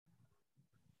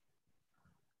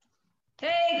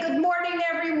Hey, good morning,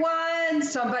 everyone.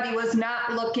 Somebody was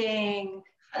not looking.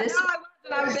 No, This I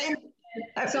wasn't. I was is aiming.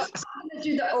 I so was, I'm going to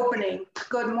do the opening.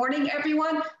 Good morning,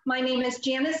 everyone. My name is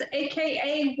Janice,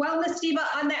 aka Wellness Diva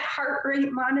on that heart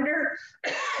rate monitor.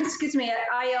 Excuse me, at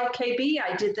ILKB.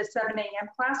 I did the 7 a.m.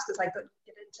 class because I couldn't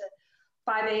get into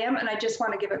 5 a.m. And I just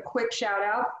want to give a quick shout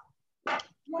out.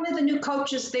 One of the new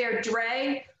coaches there,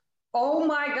 Dre. Oh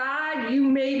my God, you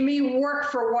made me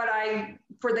work for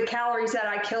the calories that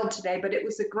I killed today, but it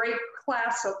was a great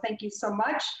class, so thank you so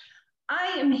much. I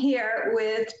am here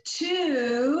with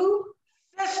two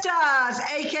Sisters,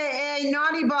 aka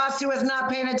Naughty Boss, who was not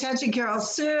paying attention, Carol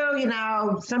Sue.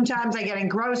 Sometimes I get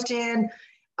engrossed in.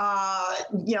 I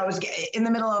was in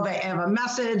the middle of a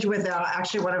message with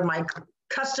actually one of my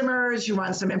customers who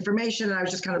wants some information, and I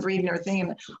was just kind of reading her thing.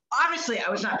 And obviously, I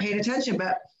was not paying attention,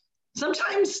 but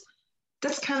sometimes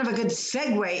that's kind of a good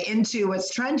segue into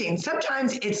what's trending.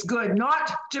 Sometimes it's good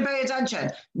not to pay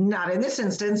attention, not in this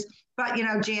instance, but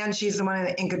Jan, she's the one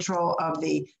in control of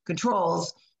the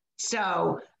controls.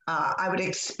 So I would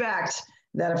expect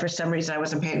that if for some reason I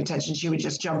wasn't paying attention, she would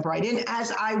just jump right in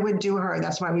as I would do her.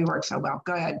 That's why we work so well.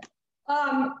 Go ahead.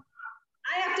 I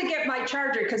have to get my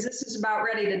charger because this is about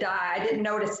ready to die. I didn't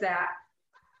notice that.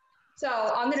 So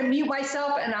I'm going to mute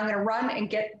myself and I'm going to run and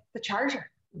get the charger.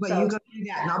 Well, you go do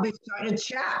that, and I'll be starting to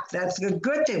chat. That's a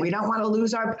good thing. We don't want to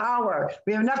lose our power.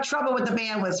 We have enough trouble with the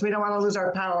bandwidth. We don't want to lose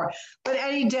our power. But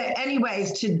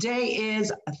anyways, today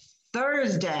is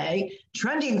Thursday,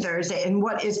 trending Thursday. And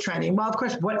what is trending? Well, of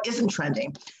course, what isn't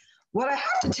trending? What I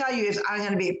have to tell you is I'm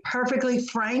going to be perfectly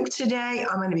frank today.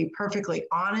 I'm going to be perfectly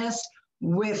honest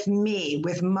with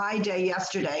my day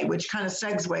yesterday, which kind of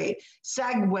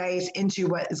segues into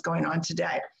what is going on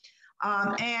today.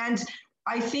 And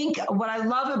I think what I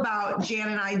love about Jan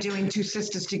and I doing Two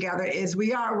Sisters together is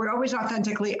we're always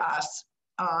authentically us.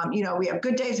 We have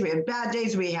good days, we have bad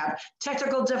days, we have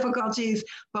technical difficulties,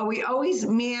 but we always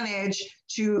manage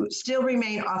to still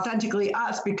remain authentically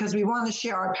us because we want to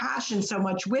share our passion so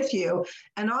much with you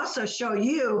and also show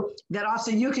you that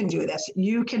also you can do this.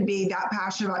 You can be that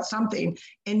passionate about something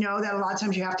and know that a lot of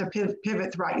times you have to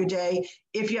pivot throughout your day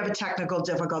if you have a technical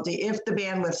difficulty, if the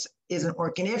bandwidth isn't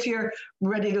working, if you're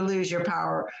ready to lose your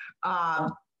power.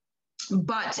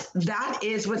 But that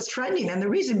is what's trending. And the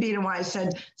reason being why I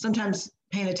said sometimes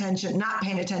not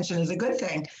paying attention is a good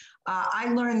thing.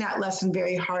 I learned that lesson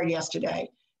very hard yesterday.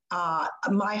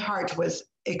 My heart was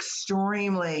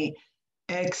extremely,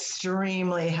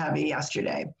 extremely heavy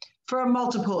yesterday for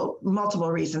multiple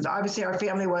reasons. Obviously, our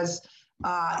family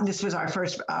this was our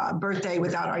first birthday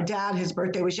without our dad. His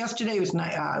birthday was yesterday. He was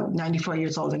 94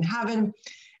 years old in heaven.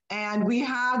 And we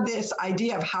had this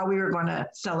idea of how we were going to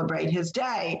celebrate his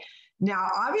day. Now,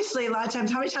 obviously, a lot of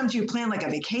times, how many times do you plan like a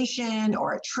vacation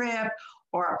or a trip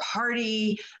or a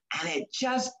party, and it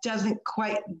just doesn't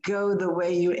quite go the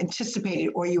way you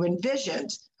anticipated or you envisioned?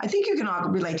 I think you can all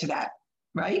relate to that,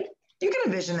 right? You can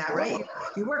envision that, right?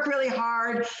 You work really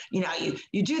hard.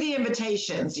 You do the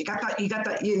invitations. You got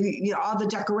all the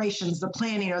decorations, the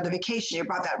planning, or the vacation. You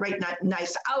bought that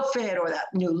nice outfit or that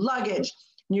new luggage.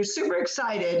 And you're super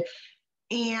excited.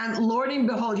 And Lord and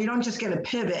behold, you don't just get a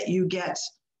pivot. You get,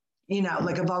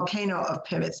 like a volcano of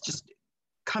pivots just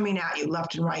coming at you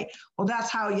left and right. Well, that's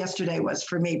how yesterday was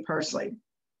for me personally.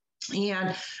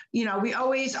 And, we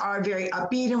always are very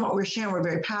upbeat in what we're sharing. We're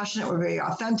very passionate. We're very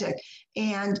authentic.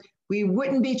 And we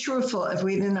wouldn't be truthful if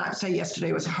we did not say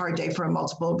yesterday was a hard day for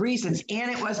multiple reasons.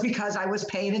 And it was because I was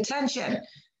paying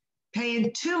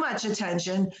too much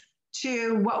attention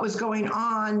to what was going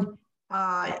on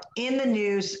in the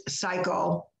news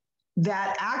cycle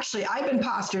that actually I've been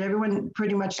postured. Everyone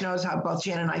pretty much knows how both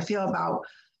Jan and I feel about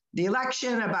the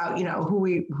election, about who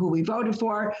we voted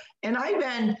for. And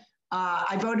I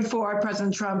voted for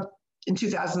President Trump in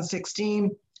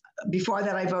 2016. Before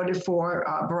that, I voted for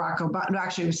Barack Obama. No,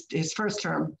 actually, it was his first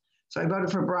term. So I voted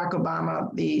for Barack Obama,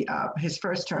 his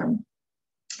first term.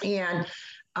 And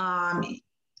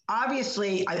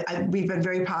obviously, we've been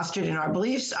very postured in our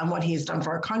beliefs on what he has done for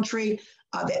our country,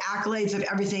 the accolades of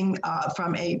everything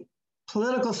from a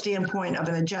political standpoint of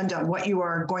an agenda of what you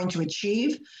are going to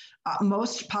achieve.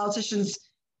 Most politicians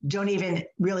don't even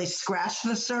really scratch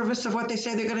the surface of what they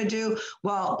say they're going to do.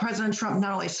 Well, President Trump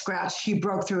not only scratched, he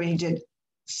broke through and he did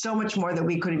so much more than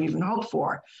we could have even hoped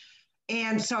for.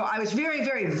 And so I was very,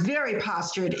 very, very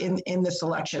postured in this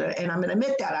election. And I'm going to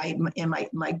admit that in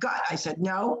my gut, I said,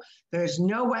 no, there's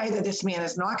no way that this man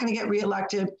is not going to get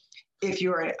reelected. If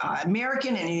you're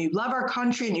American and you love our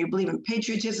country and you believe in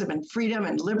patriotism and freedom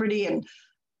and liberty and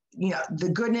the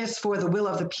goodness for the will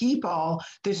of the people,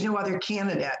 there's no other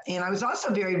candidate. And I was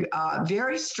also very,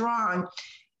 very strong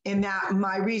in that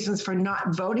my reasons for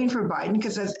not voting for Biden,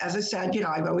 because as I said,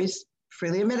 I've always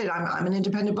freely admitted I'm an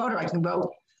independent voter. I can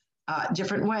vote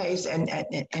different ways, and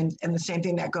the same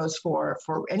thing that goes for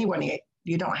anyone.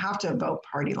 You don't have to vote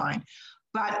party line.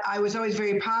 But I was always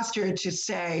very postured to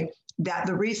say that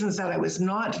the reasons that I was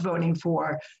not voting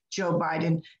for Joe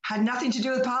Biden had nothing to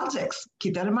do with politics.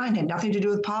 Keep that in mind, had nothing to do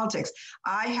with politics.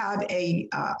 I have a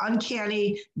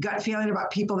uncanny gut feeling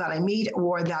about people that I meet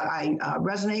or that I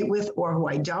resonate with or who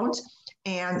I don't.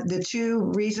 And the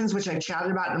two reasons, which I've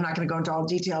chatted about, and I'm not going to go into all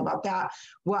detail about that,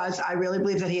 was I really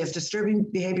believe that he has disturbing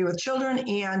behavior with children,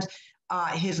 and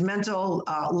his mental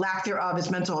lack thereof, his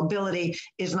mental ability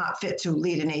is not fit to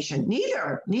lead a nation.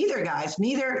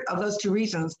 Neither of those two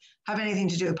reasons have anything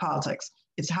to do with politics.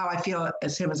 It's how I feel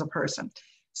as him as a person.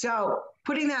 So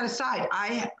putting that aside,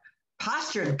 I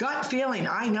postured, gut feeling,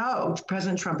 I know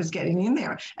President Trump is getting in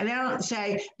there. And I don't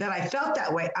say that I felt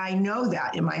that way. I know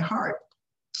that in my heart.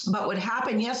 But what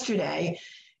happened yesterday,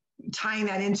 tying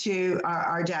that into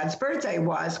our dad's birthday,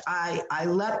 was I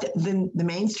let the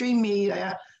mainstream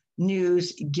media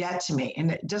news get to me.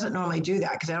 And it doesn't normally do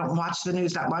that because I don't watch the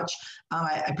news that much.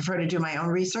 I prefer to do my own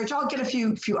research. I'll get a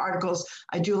few articles.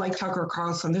 I do like Tucker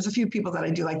Carlson. There's a few people that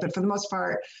I do like, but for the most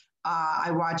part,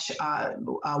 I watch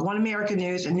One American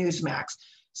News and Newsmax.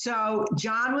 So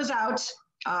John was out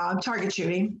target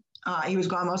shooting. He was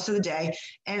gone most of the day.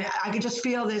 And I could just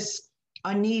feel this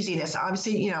uneasiness.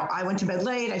 Obviously, I went to bed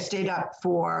late. I stayed up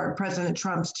for President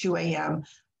Trump's 2 a.m.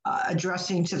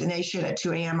 Addressing to the nation at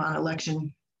 2 a.m. on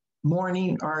election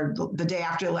morning, or the day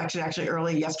after election, actually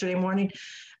early yesterday morning.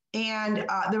 And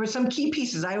there were some key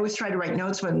pieces. I always try to write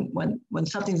notes when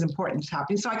something's important is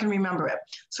happening so I can remember it.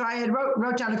 So I had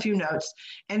wrote down a few notes.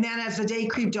 And then as the day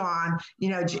creeped on,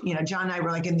 John and I were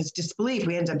like in this disbelief.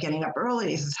 We ended up getting up early.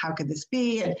 He says, how could this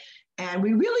be? And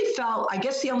we really felt, I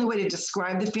guess the only way to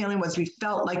describe the feeling was we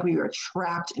felt like we were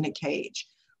trapped in a cage,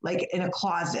 like in a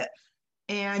closet.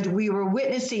 And we were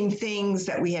witnessing things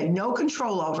that we had no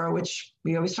control over, which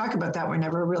we always talk about that. We're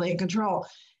never really in control.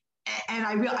 And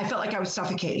I felt like I was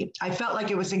suffocating. I felt like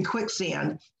it was in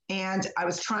quicksand. And I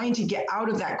was trying to get out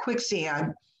of that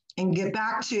quicksand and get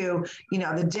back to,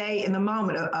 the day in the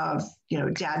moment of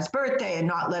Dad's birthday, and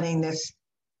not letting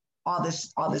all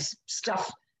this stuff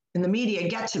in the media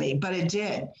get to me, but it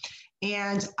did.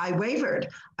 And I wavered.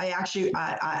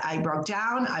 I broke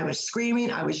down. I was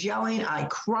screaming. I was yelling. I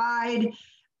cried.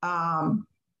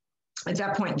 At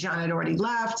that point, John had already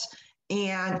left.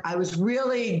 And I was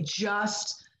really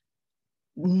just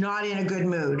not in a good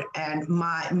mood. And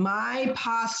my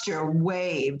posture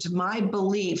waved. My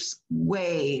beliefs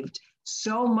waved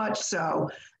so much so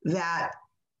that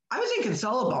I was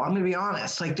inconsolable. I'm going to be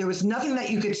honest. Like, there was nothing that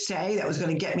you could say that was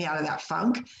going to get me out of that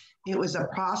funk. It was a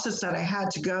process that I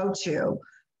had to go to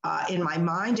in my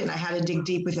mind, and I had to dig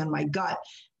deep within my gut.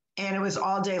 And it was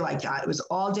all day like that. It was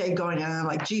all day going, and I'm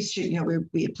like, geez,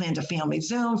 we had planned a family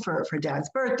Zoom for Dad's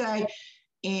birthday.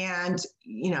 And,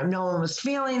 no one was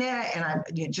feeling it.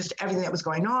 And just everything that was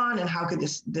going on, and how could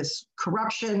this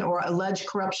corruption or alleged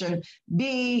corruption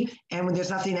be? And when there's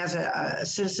nothing as a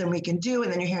citizen we can do,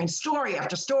 and then you're hearing story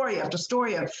after story after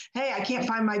story of, hey, I can't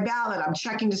find my ballot. I'm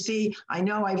checking to see, I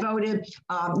know I voted.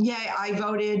 I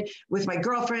voted with my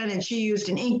girlfriend, and she used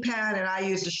an ink pen and I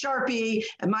used a Sharpie,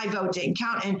 and my vote didn't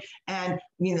count. And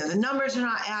the numbers are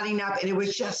not adding up. And it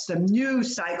was just, the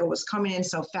news cycle was coming in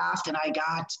so fast, and I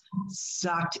got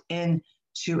sucked into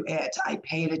it. I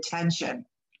paid attention,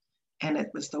 and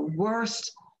it was the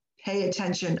worst pay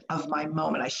attention of my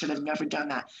moment. I should have never done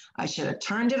that. I should have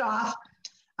turned it off.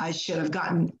 I should have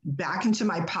gotten back into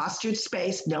my postured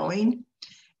space, knowing.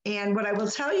 And what I will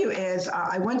tell you is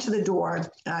I went to the door, and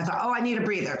I thought, oh, I need a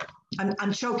breather.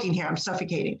 I'm choking here. I'm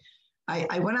suffocating.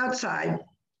 I went outside,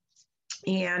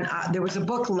 and there was a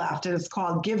book left, and it's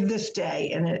called Give This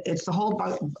Day. And it's a whole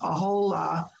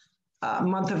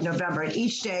month of November. And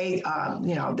each day,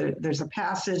 there's a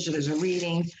passage, there's a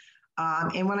reading.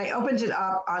 And when I opened it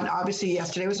up, obviously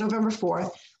yesterday was November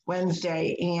 4th,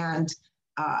 Wednesday, and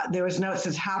there was a note that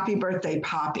says, happy birthday,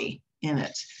 Poppy, in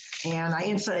it. And I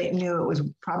instantly knew it was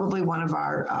probably one of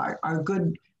our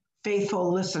good,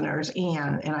 faithful listeners,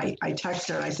 Anne. And I texted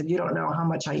her, and I said, you don't know how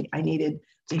much I needed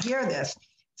to hear this.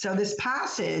 So this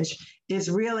passage is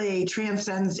really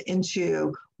transcends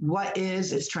into what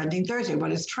is Trending Thursday,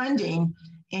 what is trending,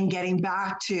 and getting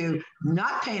back to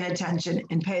not paying attention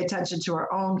and pay attention to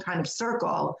our own kind of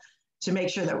circle to make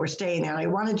sure that we're staying there. And I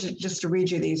wanted to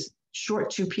read you these short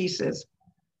two pieces,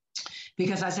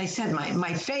 because as I said,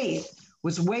 my faith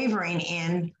was wavering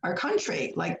in our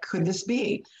country. Like, could this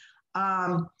be?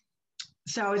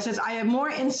 So it says, I have more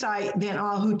insight than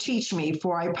all who teach me,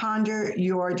 for I ponder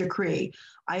your decree.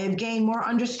 I have gained more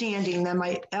understanding than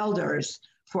my elders,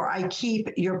 for I keep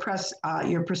your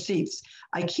precepts.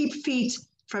 I keep feet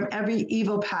from every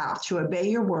evil path to obey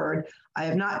your word. I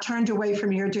have not turned away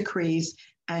from your decrees,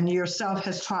 and yourself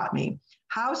has taught me.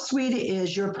 How sweet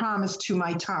is your promise to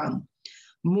my tongue.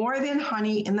 More than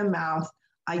honey in the mouth,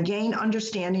 I gain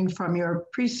understanding from your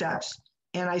precepts,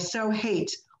 and I so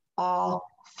hate all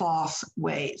false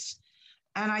ways.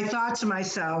 And I thought to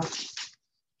myself,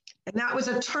 and that was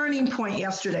a turning point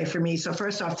yesterday for me. So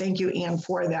first off, thank you, Anne,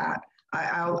 for that.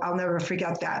 I'll never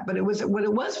forget that. But what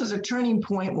it was a turning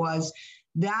point was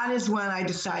that is when I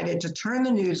decided to turn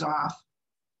the news off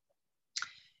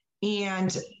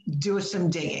and do some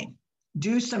digging.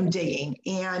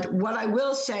 And what I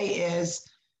will say is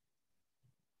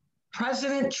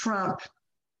President Trump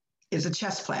is a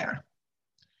chess player.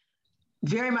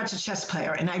 Very much a chess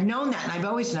player. And I've known that, and I've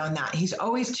always known that. He's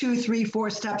always 2, 3, 4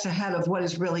 steps ahead of what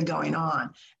is really going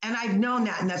on. And I've known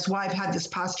that, and that's why I've had this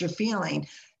positive feeling.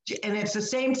 And it's the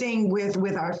same thing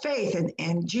with our faith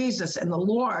and Jesus and the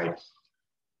Lord.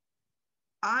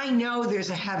 I know there's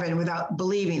a heaven without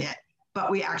believing it, but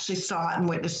we actually saw it and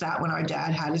witnessed that when our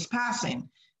dad had his passing,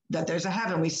 that there's a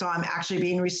heaven. We saw him actually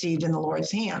being received in the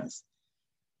Lord's hands.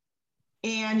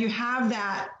 And you have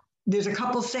that. There's a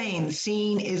couple sayings,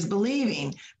 seeing is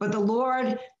believing, but the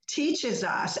Lord teaches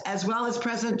us, as well as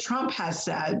President Trump has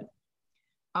said,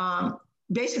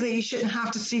 basically you shouldn't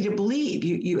have to see to believe.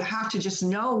 You have to just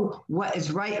know what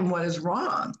is right and what is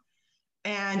wrong.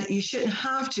 And you shouldn't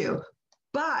have to.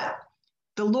 But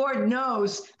the Lord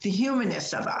knows the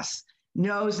humanness of us,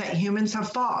 knows that humans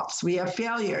have faults. We have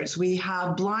failures. We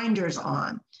have blinders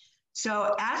on.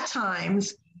 So at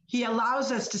times, he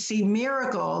allows us to see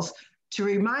miracles to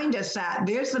remind us that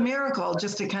there's the miracle,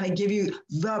 just to kind of give you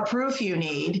the proof you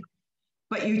need,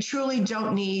 but you truly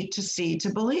don't need to see to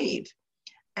believe.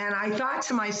 And I thought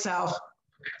to myself,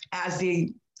 as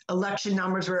the election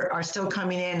numbers are still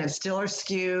coming in and still are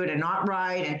skewed and not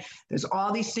right, and there's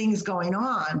all these things going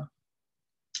on,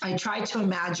 I tried to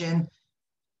imagine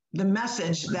the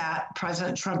message that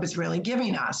President Trump is really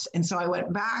giving us. And so I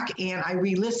went back and I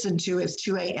re-listened to his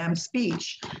 2 a.m.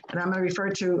 speech. And I'm going to refer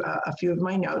to a few of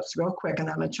my notes real quick, and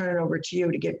I'm going to turn it over to you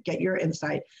to get your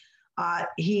insight.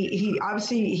 He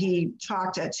obviously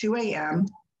talked at 2 a.m.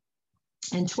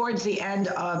 and towards the end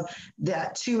of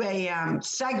that 2 a.m.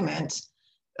 segment,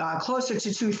 closer to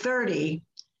 2:30,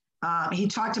 he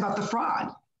talked about the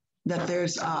fraud, that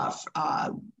there's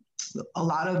a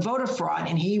lot of voter fraud,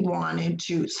 and he wanted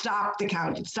to stop the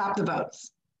counting, stop the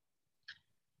votes.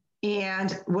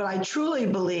 And what I truly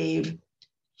believe,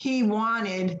 he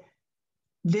wanted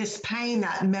this pain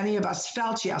that many of us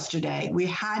felt yesterday. We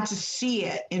had to see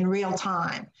it in real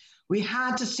time. We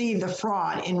had to see the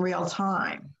fraud in real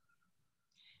time.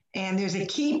 And there's a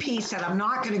key piece that I'm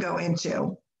not going to go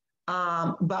into,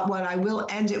 but what I will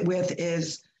end it with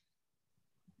is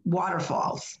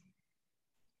waterfalls.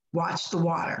 Watch the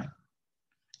water.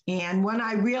 And when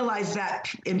I realized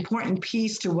that important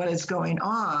piece to what is going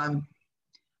on,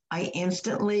 I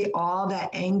instantly, all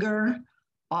that anger,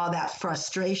 all that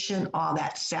frustration, all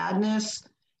that sadness,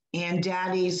 and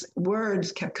Daddy's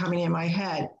words kept coming in my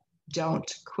head, don't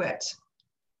quit.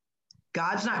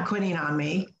 God's not quitting on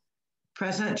me.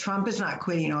 President Trump is not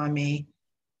quitting on me.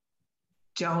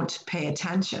 Don't pay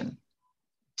attention.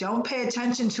 Don't pay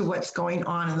attention to what's going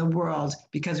on in the world,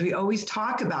 because we always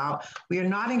talk about we are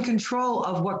not in control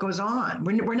of what goes on.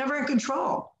 We're never in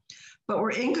control, but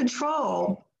we're in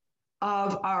control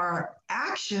of our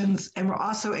actions, and we're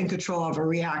also in control of our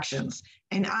reactions.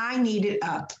 And I needed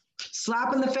a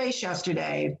slap in the face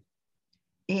yesterday.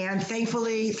 And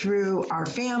thankfully, through our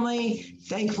family,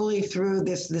 thankfully through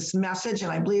this message,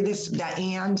 and I believe that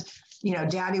Ann,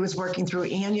 Daddy was working through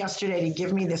Ann yesterday to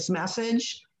give me this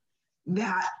message,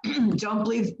 that don't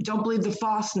believe the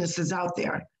falseness is out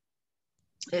there.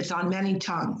 It's on many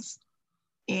tongues.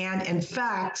 And in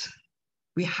fact,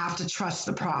 we have to trust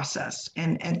the process.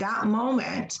 And at that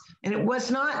moment, and it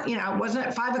was not, it wasn't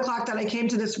at 5 o'clock that I came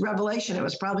to this revelation. It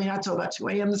was probably not till about 2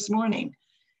 a.m. this morning,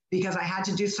 because I had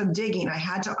to do some digging. I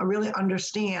had to really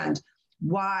understand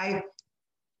why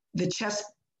the chess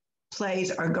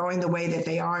plays are going the way that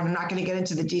they are. And I'm not going to get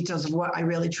into the details of what I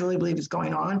really truly believe is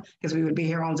going on, because we would be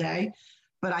here all day.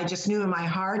 But I just knew in my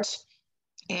heart.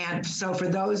 And so for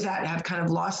those that have kind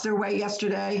of lost their way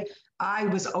yesterday, I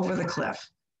was over the cliff.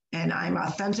 And I'm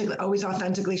always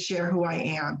authentically share who I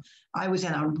am. I was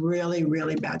in a really,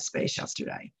 really bad space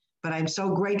yesterday. But I'm so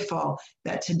grateful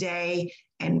that today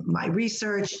and my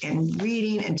research and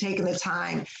reading and taking the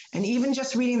time, and even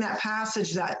just reading that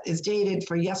passage that is dated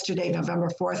for yesterday, November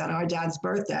 4th, on our dad's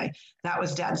birthday, that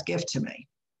was Dad's gift to me.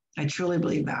 I truly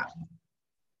believe that.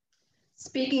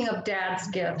 Speaking of Dad's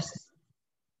gifts,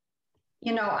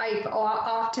 you know, I've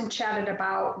often chatted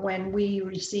about when we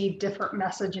receive different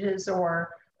messages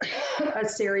or a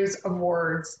series of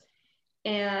words.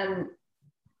 And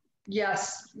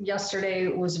yes, yesterday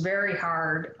was very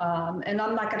hard. And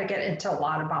I'm not going to get into a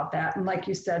lot about that. And like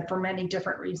you said, for many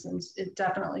different reasons, it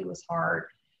definitely was hard.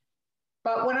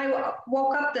 But when I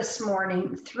woke up this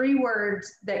morning, 3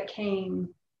 words that came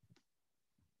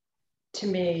to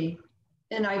me,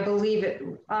 and I believe it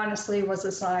honestly was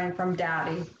a sign from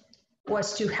Daddy,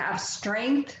 was to have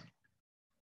strength,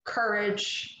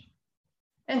 courage,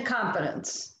 and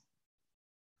confidence.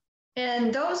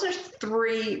 And those are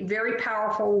 3 very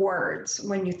powerful words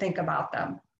when you think about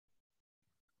them.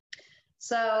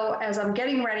 So as I'm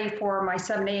getting ready for my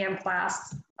 7 a.m.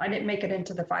 class, I didn't make it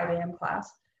into the 5 a.m.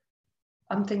 class.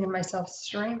 I'm thinking to myself,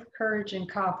 strength, courage, and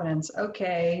confidence.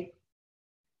 Okay.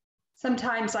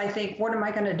 Sometimes I think, what am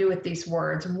I going to do with these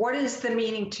words? What is the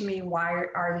meaning to me? Why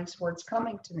are these words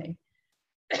coming to me?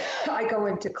 I go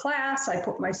into class, I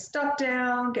put my stuff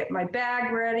down, get my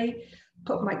bag ready,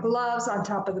 put my gloves on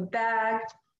top of the bag.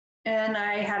 And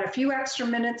I had a few extra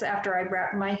minutes after I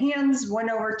wrapped my hands, went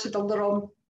over to the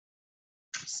little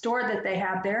store that they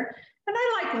have there. And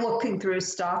I like looking through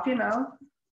stuff, you know.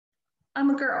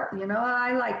 I'm a girl, you know,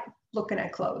 I like looking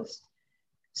at clothes.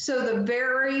 So the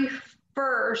very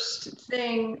first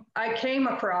thing I came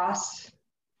across,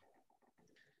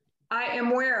 I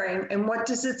am wearing, and what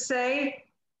does it say?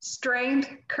 Strength,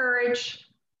 courage,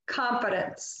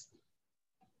 confidence.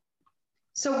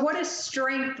 So what does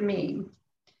strength mean?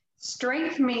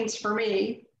 Strength means for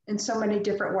me in so many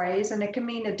different ways, and it can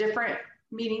mean a different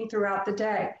meaning throughout the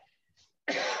day.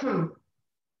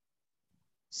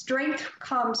 Strength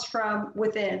comes from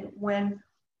within when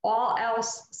all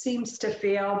else seems to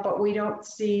fail, but we don't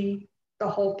see the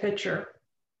whole picture.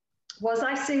 Was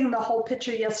I seeing the whole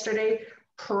picture yesterday?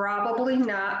 Probably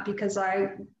not, because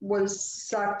I was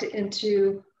sucked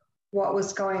into what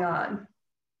was going on.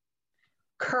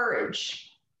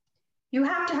 Courage. You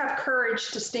have to have courage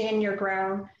to stand your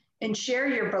ground and share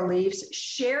your beliefs,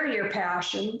 share your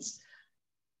passions.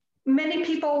 Many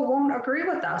people won't agree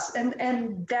with us,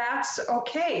 and that's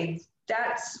okay.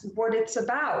 That's what it's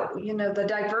about, you know, the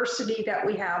diversity that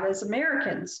we have as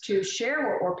Americans to share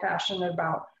what we're passionate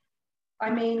about. I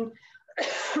mean,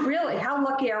 really, how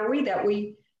lucky are we that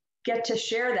we get to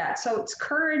share that? So it's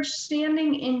courage,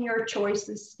 standing in your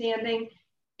choices, standing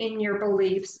in your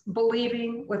beliefs,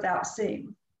 believing without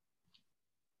seeing.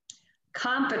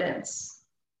 Confidence.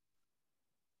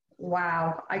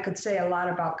 Wow, I could say a lot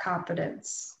about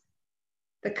confidence.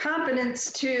 The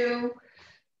confidence to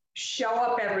show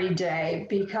up every day,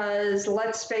 because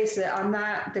let's face it, I'm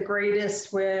not the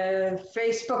greatest with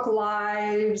Facebook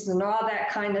Lives and all that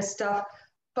kind of stuff,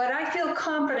 but I feel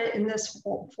confident in this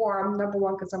forum, number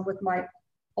one, because I'm with my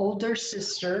older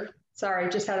sister. Sorry,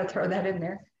 just had to throw that in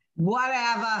there.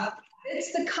 Whatever.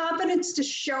 It's the confidence to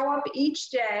show up each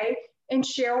day and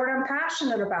share what I'm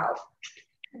passionate about.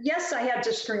 Yes, I had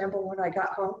to scramble when I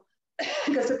got home,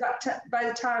 because by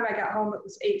the time I got home, it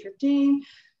was 8:15,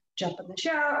 jump in the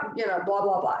shower, you know, blah,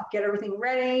 blah, blah, get everything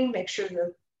ready, make sure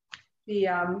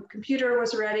the computer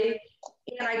was ready.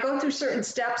 And I go through certain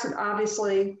steps, and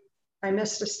obviously I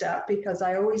missed a step because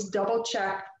I always double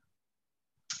check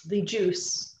the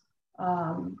juice,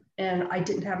 and I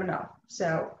didn't have enough.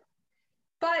 So,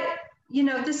 but you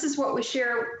know, this is what we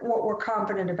share, what we're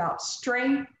confident about: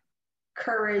 strength,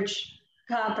 courage,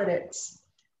 confidence.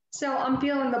 So I'm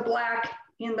feeling the black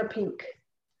and the pink.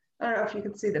 I don't know if you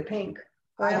can see the pink.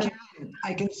 I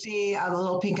can see a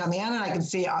little pink on the end, and I can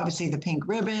see obviously the pink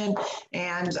ribbon.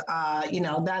 And, you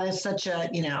know, that is such a,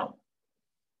 you know,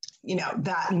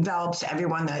 that envelops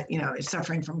everyone that, you know, is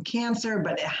suffering from cancer,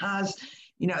 but it has,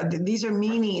 you know, these are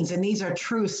meanings, and these are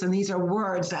truths, and these are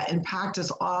words that impact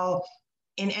us all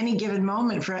in any given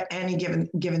moment for any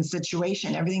given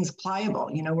situation. Everything's pliable.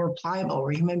 You know, we're pliable.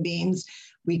 We're human beings.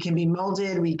 We can be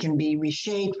molded. We can be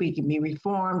reshaped. We can be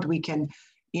reformed. We can,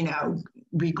 you know,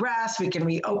 regress. We can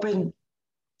reopen.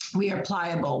 We are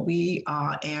pliable.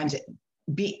 And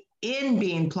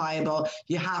being pliable,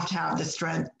 you have to have the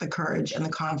strength, the courage, and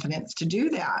the confidence to do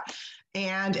that.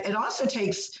 And it also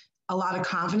takes a lot of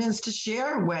confidence to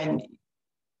share when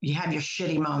you have your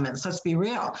shitty moments. Let's be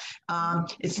real.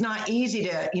 It's not easy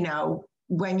to, you know,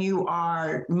 when you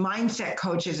are mindset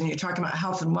coaches and you're talking about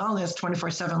health and wellness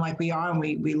 24/7 like we are, and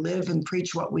we live and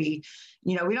preach what we,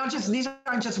 we don't just, these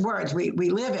aren't just words, we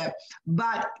live it,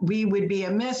 but we would be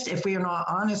amiss if we are not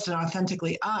honest and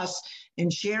authentically us in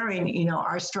sharing,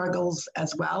 our struggles,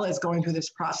 as well as going through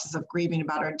this process of grieving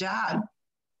about our dad,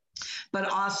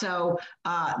 but also,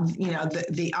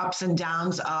 the ups and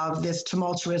downs of this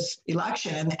tumultuous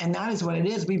election. And that is what it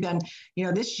is. We've been,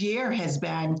 this year has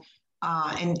been,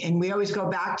 and we always go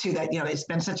back to that, it's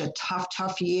been such a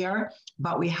tough year,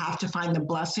 but we have to find the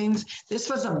blessings. This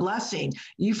was a blessing.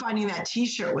 You finding that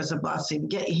t-shirt was a blessing.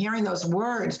 Hearing those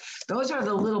words, those are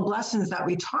the little blessings that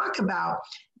we talk about.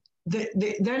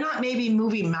 They're not maybe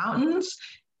moving mountains.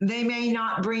 They may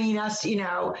not bring us,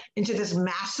 into this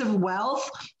massive wealth,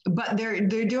 but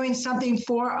they're doing something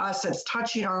for us that's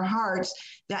touching our hearts,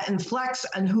 that inflects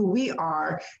on who we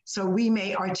are, so we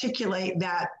may articulate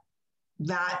that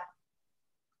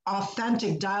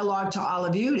authentic dialogue to all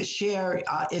of you to share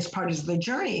as part of the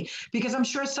journey. Because I'm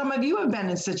sure some of you have been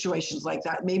in situations like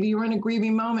that. Maybe you're in a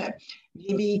grieving moment.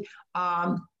 Maybe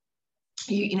everyone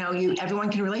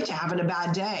can relate to having a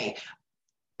bad day.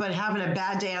 But having a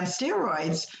bad day on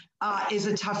steroids is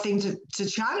a tough thing to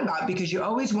chat about, because you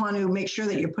always want to make sure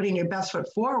that you're putting your best foot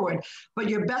forward. But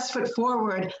your best foot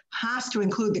forward has to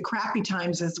include the crappy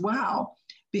times as well,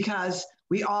 because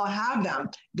we all have them.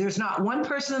 There's not one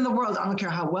person in the world, I don't care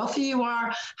how wealthy you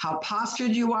are, how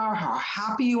postured you are, how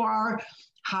happy you are,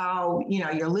 how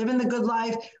you're living the good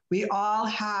life. We all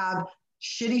have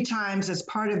shitty times as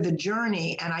part of the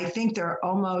journey. And I think they're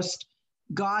almost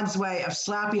God's way of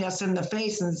slapping us in the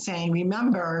face and saying,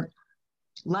 remember,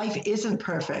 life isn't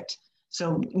perfect.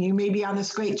 So you may be on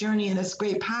this great journey and this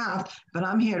great path, but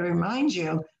I'm here to remind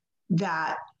you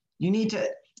that you need to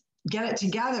get it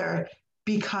together,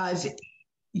 because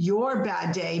your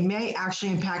bad day may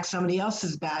actually impact somebody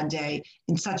else's bad day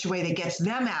in such a way that gets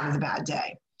them out of the bad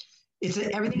day.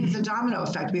 Everything is a domino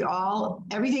effect.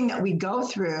 Everything that we go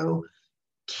through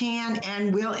can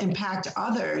and will impact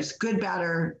others, good, bad,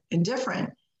 or indifferent.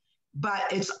 But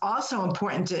it's also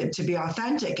important to be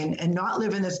authentic and not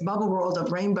live in this bubble world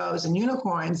of rainbows and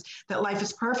unicorns, that life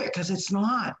is perfect, because it's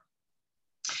not.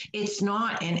 It's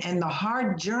not. And the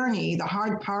hard journey, the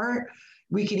hard part,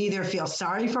 we could either feel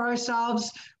sorry for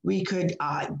ourselves, we could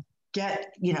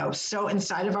get, so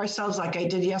inside of ourselves like I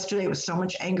did yesterday with so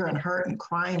much anger and hurt and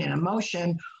crying and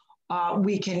emotion.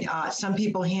 We can, some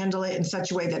people handle it in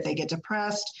such a way that they get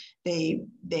depressed. They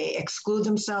exclude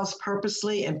themselves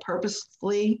purposely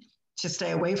to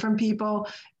stay away from people.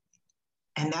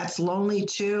 And that's lonely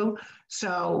too.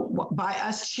 So by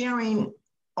us sharing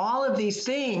all of these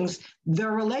things,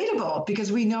 they're relatable,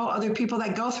 because we know other people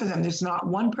that go through them. There's not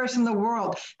one person in the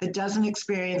world that doesn't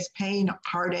experience pain,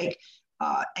 heartache,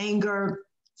 anger,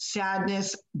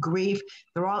 sadness, grief.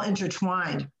 They're all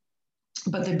intertwined.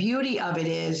 But the beauty of it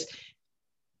is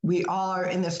we all are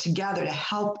in this together to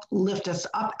help lift us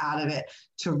up out of it,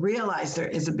 to realize there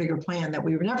is a bigger plan that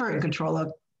we were never in control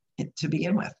of to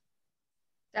begin with.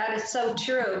 That is so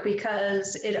true,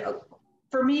 because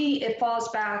for me, it falls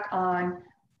back on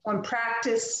when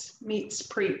practice meets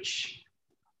preach,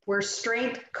 where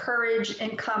strength, courage,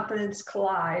 and confidence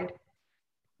collide,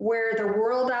 where the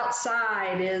world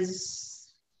outside is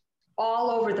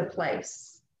all over the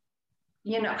place.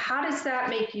 How does that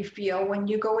make you feel when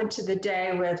you go into the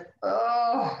day with,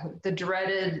 the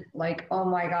dreaded, like, oh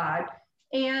my God.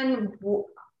 And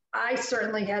I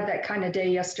certainly had that kind of day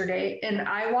yesterday. And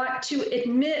I want to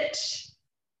admit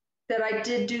that I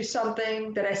did do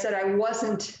something that I said I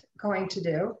wasn't going to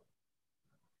do.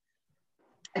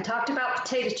 I talked about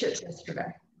potato chips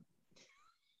yesterday.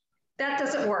 That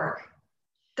doesn't work.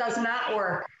 Does not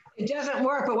work. It doesn't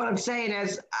work, but what I'm saying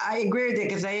is I agree with you,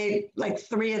 because I ate like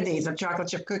 3 of these of chocolate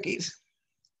chip cookies.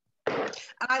 And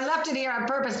I left it here on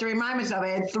purpose to remind myself I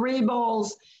had 3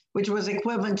 bowls, which was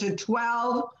equivalent to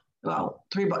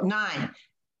 9.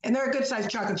 And they're good sized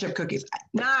chocolate chip cookies.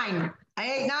 9.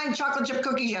 I ate 9 chocolate chip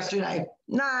cookies yesterday.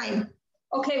 9.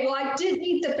 Okay, well, I did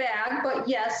eat the bag, but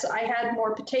yes, I had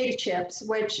more potato chips,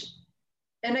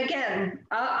 and again,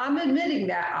 I'm admitting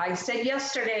that. I said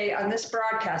yesterday on this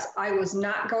broadcast, I was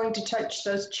not going to touch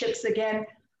those chips again.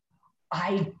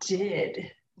 I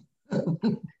did.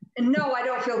 And no, I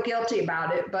don't feel guilty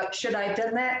about it, but should I have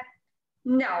done that?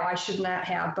 No, I should not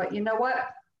have. But you know what?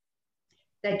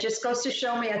 That just goes to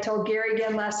show me, I told Gary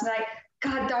again last night,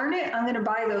 God darn it, I'm going to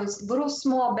buy those little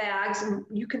small bags and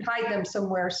you can hide them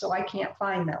somewhere so I can't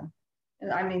find them.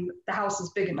 And I mean, the house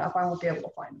is big enough, I won't be able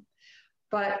to find them.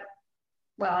 But,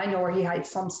 well, I know where he hides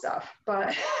some stuff,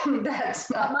 but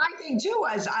that's not. My thing too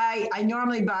was I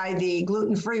normally buy the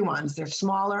gluten-free ones. They're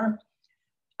smaller.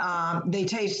 They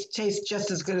taste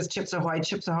just as good as Chips Ahoy.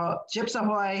 Chips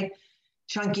Ahoy,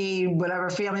 chunky, whatever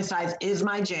family size is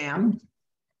my jam.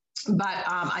 But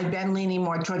I've been leaning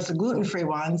more towards the gluten-free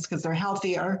ones because they're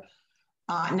healthier.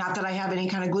 Not that I have any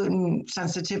kind of gluten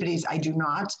sensitivities. I do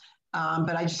not.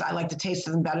 But I like the taste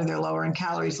of them better. They're lower in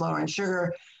calories, lower in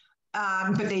sugar.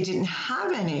 But they didn't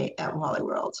have any at Wally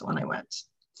World when I went.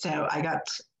 So I got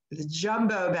the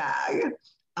jumbo bag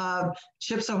of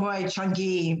Chips Ahoy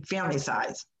chunky family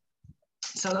size.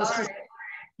 So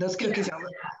those cookies are a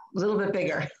little bit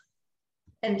bigger.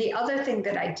 And the other thing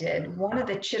that I did, one of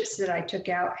the chips that I took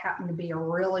out happened to be a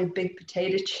really big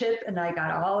potato chip, and I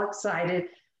got all excited.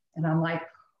 And I'm like,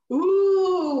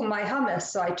 ooh, my hummus.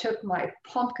 So I took my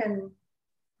pumpkin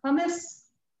hummus,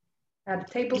 had a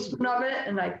tablespoon of it,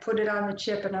 and I put it on the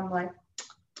chip, and I'm like,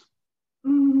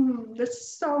 this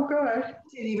is so good. I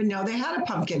didn't even know they had a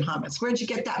pumpkin hummus. Where'd you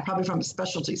get that? Probably from a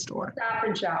specialty store. Stop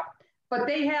and Shop. But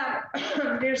they have,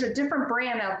 there's a different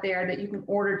brand out there that you can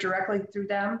order directly through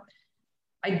them.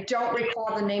 I don't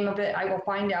recall the name of it. I will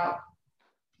find out.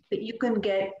 But you can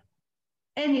get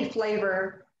any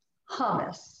flavor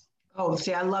hummus. Oh,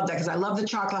 see, I love that because I love the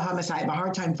chocolate hummus. I have a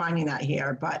hard time finding that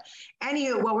here. But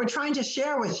what we're trying to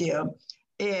share with you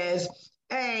is,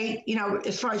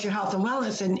 as far as your health and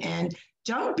wellness, and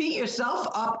don't beat yourself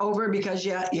up over because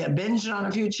you binged on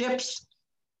a few chips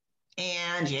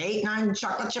and you ate 9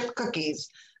 chocolate chip cookies.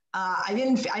 I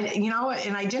didn't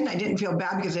feel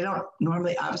bad because I don't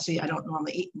normally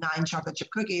eat 9 chocolate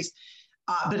chip cookies,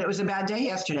 but it was a bad day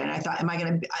yesterday. And I thought,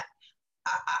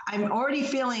 I'm already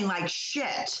feeling like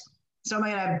shit. So am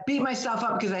I going to beat myself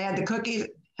up because I had the cookies?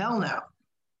 Hell no.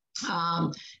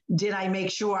 Did I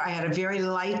make sure I had a very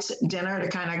light dinner to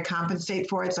kind of compensate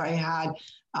for it? So I had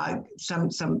some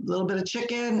little bit of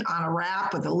chicken on a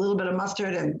wrap with a little bit of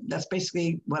mustard, and that's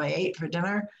basically what I ate for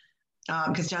dinner.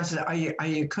 Because John said, are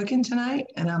you cooking tonight?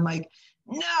 And I'm like,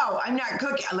 no, I'm not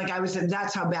cooking.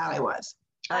 That's how bad I was.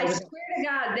 I swear to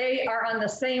God, they are on the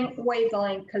same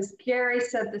wavelength because Gary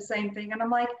said the same thing. And I'm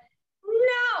like,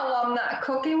 no, I'm not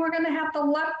cooking. We're going to have the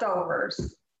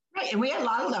leftovers. Right. And we had a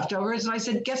lot of leftovers. And I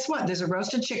said, guess what? There's a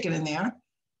roasted chicken in there.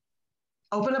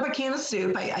 Open up a can of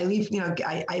soup.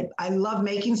 I love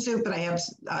making soup, but I have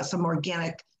some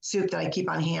organic soup that I keep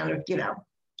on hand,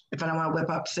 if I don't want to whip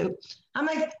up soup. I'm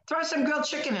like, throw some grilled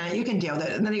chicken in it. You can deal with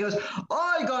it. And then he goes,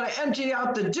 oh, I got to empty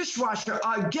out the dishwasher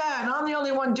again. I'm the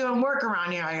only one doing work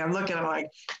around here. I look at him like,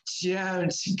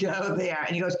 don't go there.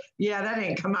 And he goes, yeah, that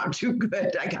ain't come out too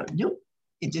good. I go, nope,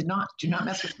 it did not. Do not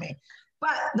mess with me.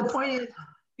 But the point is,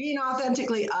 being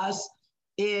authentically us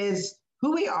is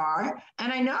who we are.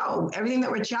 And I know everything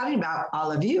that we're chatting about,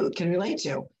 all of you can relate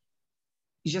to.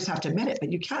 You just have to admit it,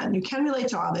 but you can relate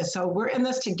to all this. So we're in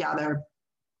this together.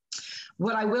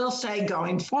 What I will say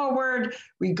going forward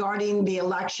regarding the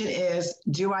election is,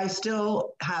 do I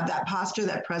still have that posture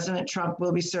that President Trump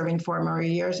will be serving 4 more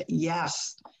years?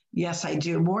 Yes. Yes, I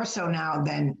do. More so now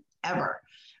than ever.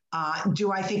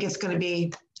 Do I think it's going to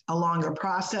be a longer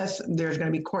process? There's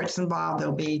going to be courts involved.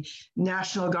 There'll be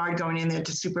National Guard going in there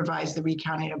to supervise the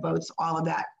recounting of votes, all of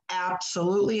that.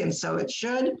 Absolutely. And so it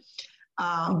should.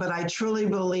 But I truly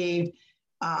believe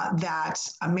that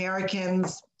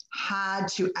Americans had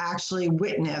to actually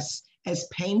witness, as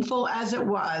painful as it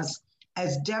was,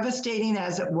 as devastating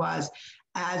as it was,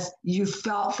 as you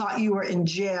thought you were in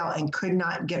jail and could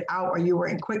not get out, or you were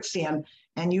in quicksand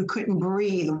and you couldn't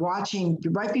breathe, watching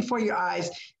right before your eyes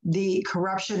the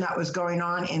corruption that was going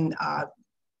on in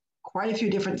quite a few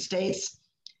different states.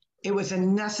 It was a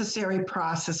necessary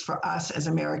process for us as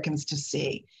Americans to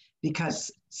see, because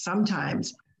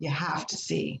sometimes you have to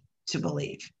see to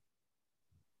believe.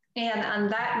 And on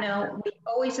that note, we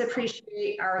always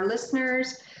appreciate our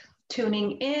listeners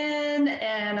tuning in.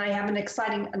 And I have an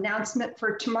exciting announcement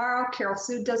for tomorrow. Carol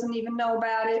Sue doesn't even know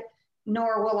about it,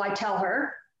 nor will I tell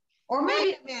her. Or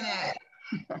maybe a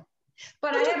minute.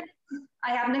 But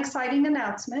I have an exciting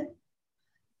announcement.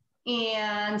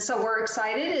 And so we're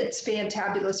excited. It's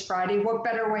Fantabulous Friday. What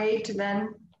better way to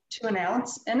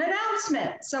announce an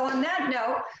announcement? So on that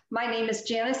note, my name is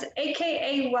Janice,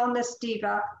 AKA Wellness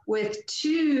Diva, with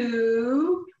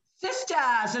 2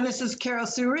 sisters. And this is Carol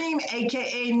Sue Ream,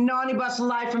 AKA Naughty Bus,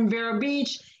 live from Vero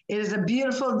Beach. It is a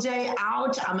beautiful day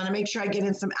out. I'm going to make sure I get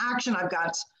in some action. I've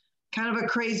got kind of a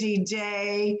crazy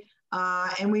day.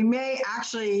 And we may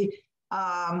actually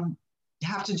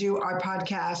have to do our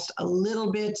podcast a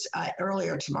little bit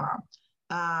earlier tomorrow.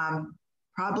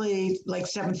 Probably like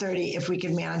 7:30 if we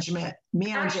can manage it.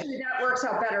 Actually, that works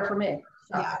out better for me.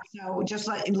 Yeah, so just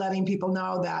letting people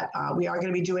know that we are going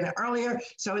to be doing it earlier.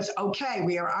 So it's okay.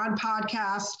 We are on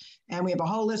podcast and we have a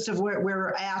whole list of where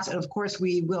we're at. And of course,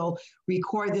 we will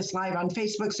record this live on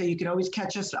Facebook. So you can always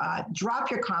catch us.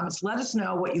 Drop your comments. Let us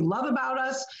know what you love about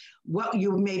us, what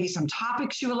you maybe some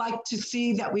topics you would like to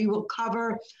see that we will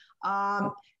cover.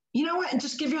 You know what? And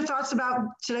just give your thoughts about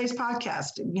today's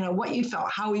podcast. You know, what you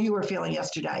felt, how you were feeling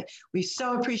yesterday. We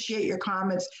so appreciate your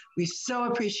comments. We so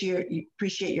appreciate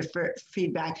your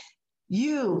feedback.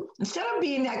 You, instead of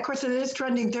being that, of course, it is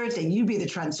Trending Thursday, you be the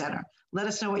trendsetter. Let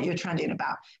us know what you're trending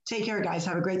about. Take care, guys.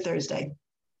 Have a great Thursday.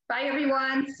 Bye,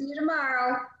 everyone. See you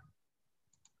tomorrow.